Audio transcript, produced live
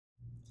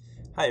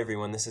Hi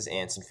everyone, this is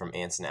Anson from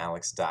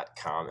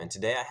AnsonAlex.com, and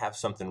today I have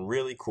something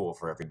really cool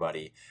for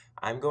everybody.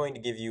 I'm going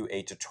to give you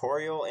a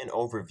tutorial and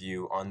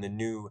overview on the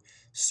new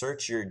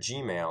Search Your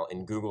Gmail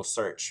in Google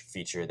Search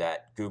feature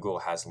that Google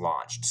has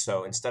launched.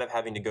 So instead of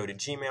having to go to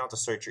Gmail to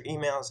search your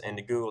emails and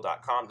to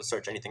Google.com to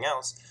search anything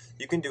else,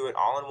 you can do it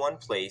all in one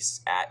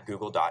place at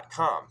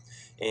Google.com.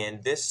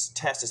 And this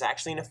test is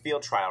actually in a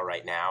field trial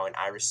right now, and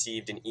I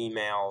received an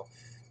email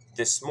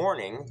this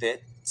morning that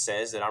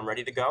says that I'm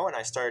ready to go, and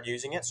I started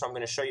using it. So I'm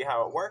going to show you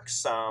how it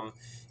works,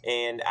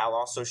 and I'll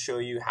also show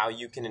you how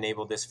you can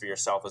enable this for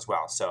yourself as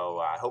well. So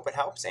I hope it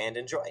helps, and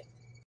enjoy.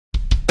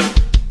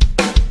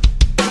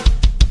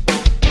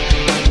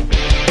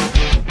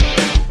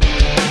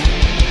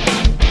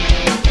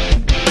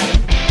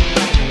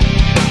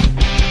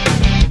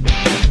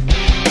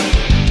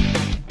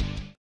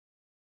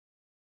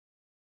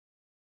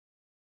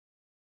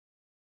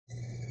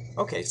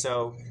 Okay,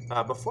 so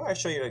before I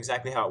show you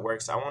exactly how it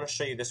works, I want to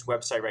show you this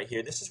website right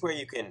here. This is where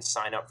you can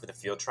sign up for the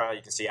field trial.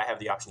 You can see I have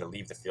the option to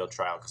leave the field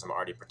trial because I'm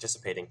already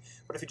participating.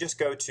 But if you just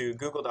go to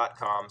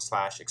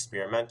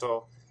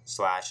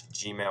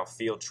google.com/experimental/Gmail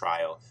field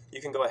trial, you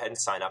can go ahead and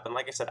sign up. And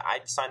like I said, I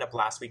signed up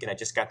last week and I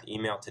just got the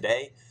email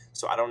today.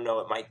 So I don't know,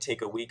 it might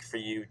take a week for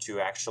you to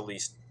actually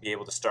be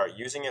able to start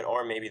using it,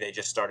 or maybe they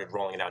just started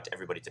rolling it out to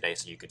everybody today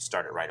so you could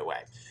start it right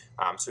away.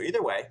 So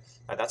either way,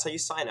 that's how you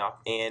sign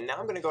up. And now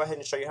I'm going to go ahead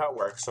and show you how it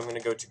works. So I'm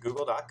going to go to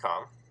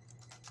google.com.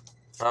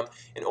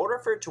 In order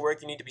for it to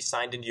work, you need to be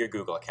signed into your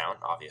Google account,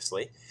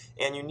 obviously,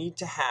 and you need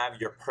to have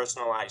your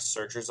personalized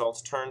search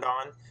results turned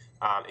on.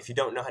 If you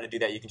don't know how to do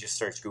that, you can just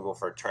search Google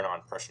for turn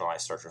on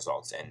personalized search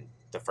results, and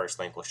the first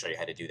link will show you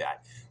how to do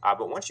that.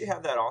 But once you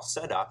have that all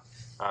set up,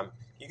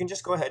 you can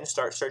just go ahead and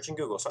start searching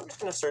Google. So I'm just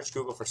going to search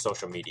Google for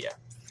social media.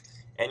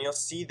 And you'll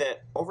see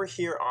that over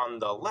here on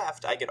the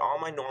left, I get all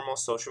my normal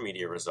social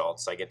media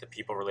results. I get the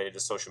people related to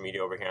social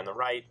media over here on the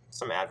right,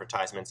 some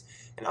advertisements,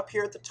 and up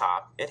here at the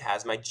top, it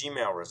has my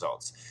Gmail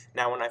results.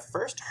 Now, when I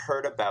first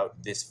heard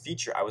about this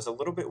feature, I was a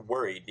little bit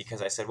worried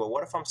because I said, well,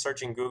 what if I'm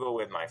searching Google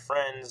with my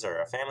friends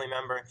or a family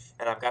member,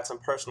 and I've got some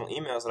personal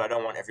emails that I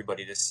don't want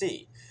everybody to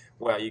see?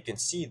 Well, you can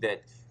see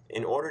that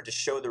in order to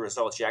show the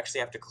results, you actually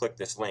have to click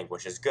this link,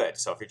 which is good.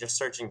 So if you're just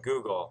searching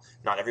Google,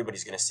 not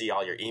everybody's going to see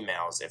all your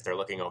emails if they're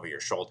looking over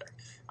your shoulder.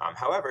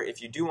 However,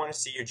 if you do want to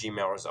see your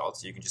Gmail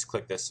results, you can just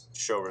click this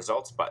Show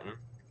Results button.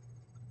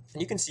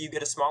 And you can see you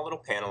get a small little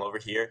panel over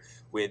here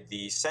with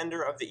the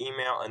sender of the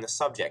email and the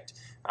subject.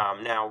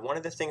 Now, one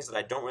of the things that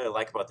I don't really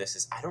like about this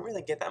is I don't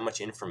really get that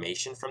much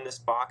information from this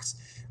box.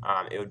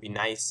 It would be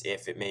nice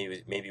if it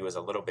maybe was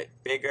a little bit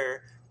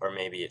bigger, or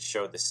maybe it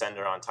showed the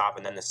sender on top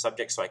and then the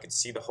subject so I could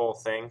see the whole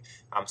thing.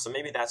 So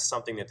maybe that's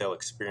something that they'll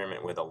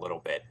experiment with a little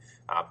bit.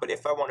 But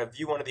if I want to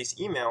view one of these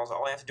emails,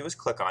 all I have to do is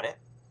click on it,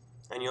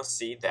 and you'll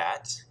see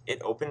that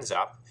it opens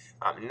up,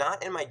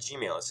 not in my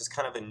Gmail. This is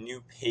kind of a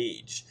new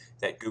page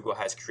that Google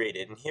has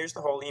created, and here's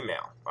the whole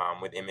email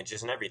with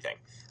images and everything.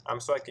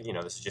 So I could,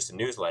 this is just a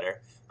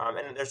newsletter,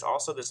 and there's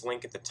also this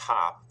link at the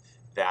top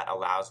that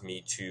allows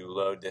me to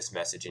load this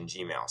message in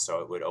Gmail, so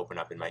it would open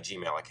up in my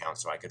Gmail account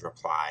so I could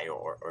reply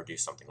or do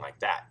something like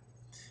that.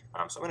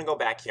 So I'm going to go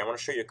back here. I want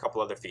to show you a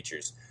couple other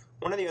features.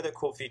 One of the other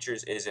cool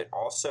features is it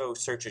also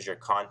searches your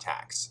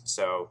contacts.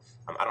 So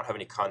I don't have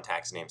any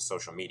contacts named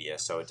social media,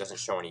 so it doesn't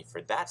show any for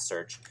that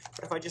search.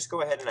 But if I just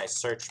go ahead and I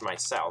search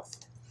myself,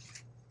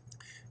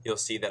 you'll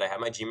see that I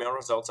have my Gmail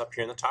results up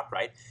here in the top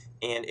right,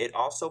 and it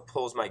also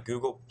pulls my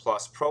Google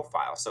Plus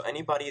profile. So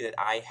anybody that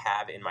I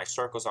have in my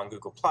circles on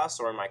Google Plus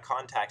or in my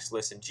contacts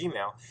list in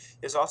Gmail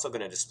is also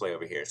going to display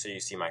over here. So you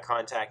see my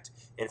contact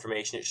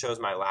information. It shows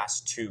my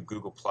last 2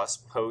 Google Plus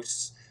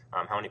posts,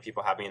 how many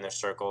people have me in their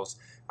circles.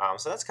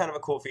 So that's kind of a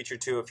cool feature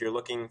too. If you're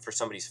looking for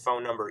somebody's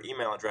phone number or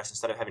email address,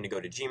 instead of having to go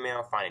to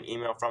Gmail, find an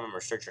email from them, or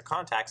search your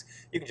contacts,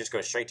 you can just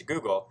go straight to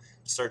Google,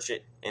 search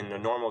it in the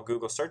normal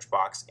Google search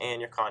box,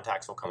 and your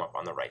contacts will come up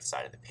on the right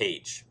side of the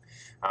page.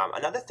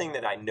 Another thing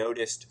that I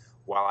noticed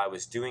while I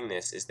was doing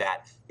this is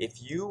that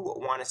if you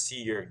want to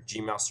see your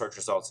Gmail search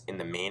results in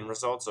the main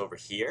results over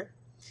here,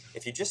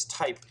 if you just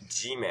type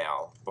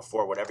Gmail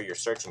before whatever you're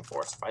searching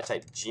for, so if I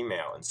type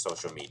Gmail in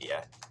social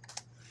media,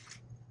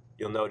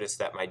 you'll notice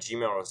that my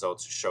Gmail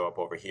results show up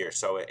over here.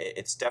 So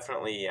it's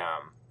definitely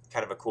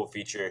kind of a cool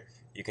feature.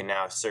 You can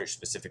now search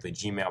specifically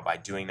Gmail by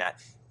doing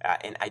that.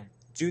 And I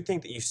do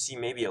think that you see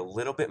maybe a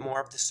little bit more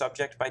of the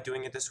subject by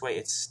doing it this way.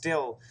 It's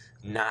still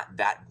not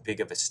that big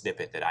of a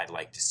snippet that I'd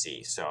like to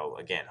see. So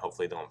again,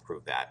 hopefully they'll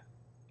improve that.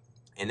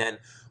 And then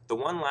the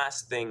one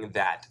last thing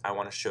that I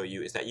want to show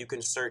you is that you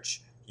can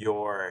search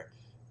your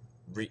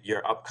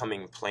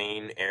upcoming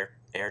plane, air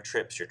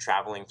trips, your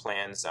traveling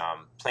plans,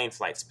 plane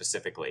flights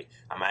specifically.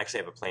 I actually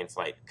have a plane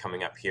flight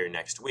coming up here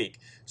next week.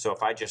 So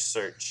if I just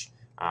search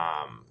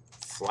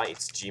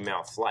flights,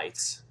 Gmail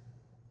flights,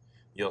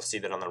 you'll see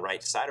that on the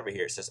right side over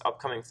here it says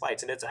upcoming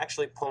flights, and it's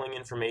actually pulling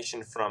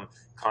information from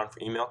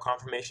email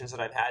confirmations that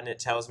I've had, and it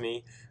tells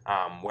me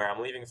where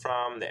I'm leaving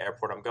from, the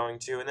airport I'm going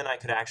to, and then I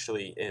could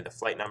actually, the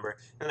flight number,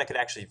 and then I could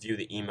actually view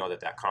the email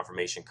that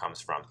confirmation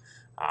comes from.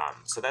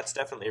 So that's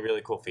definitely a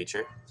really cool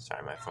feature.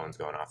 Sorry, my phone's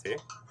going off here.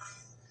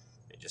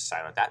 Let me just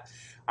silent that.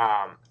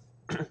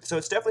 So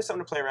it's definitely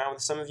something to play around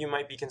with. Some of you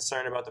might be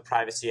concerned about the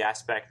privacy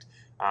aspect.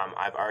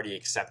 I've already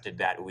accepted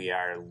that we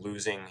are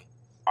losing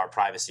our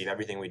privacy of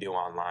everything we do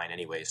online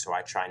anyway, so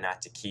I try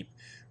not to keep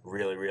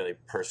really, really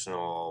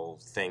personal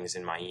things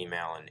in my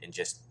email and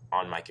just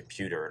on my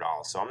computer at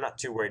all. So I'm not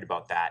too worried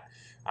about that.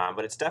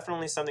 But it's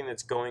definitely something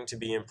that's going to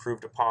be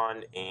improved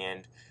upon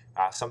and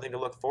something to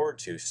look forward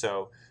to.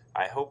 So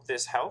I hope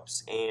this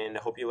helps, and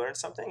I hope you learned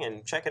something,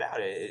 and check it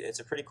out. It's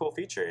a pretty cool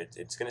feature.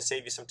 It's going to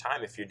save you some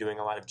time if you're doing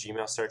a lot of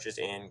Gmail searches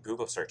and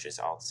Google searches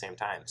all at the same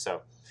time.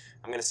 So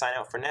I'm going to sign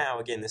out for now.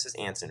 Again, this is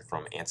Anson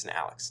from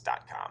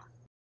AnsonAlex.com.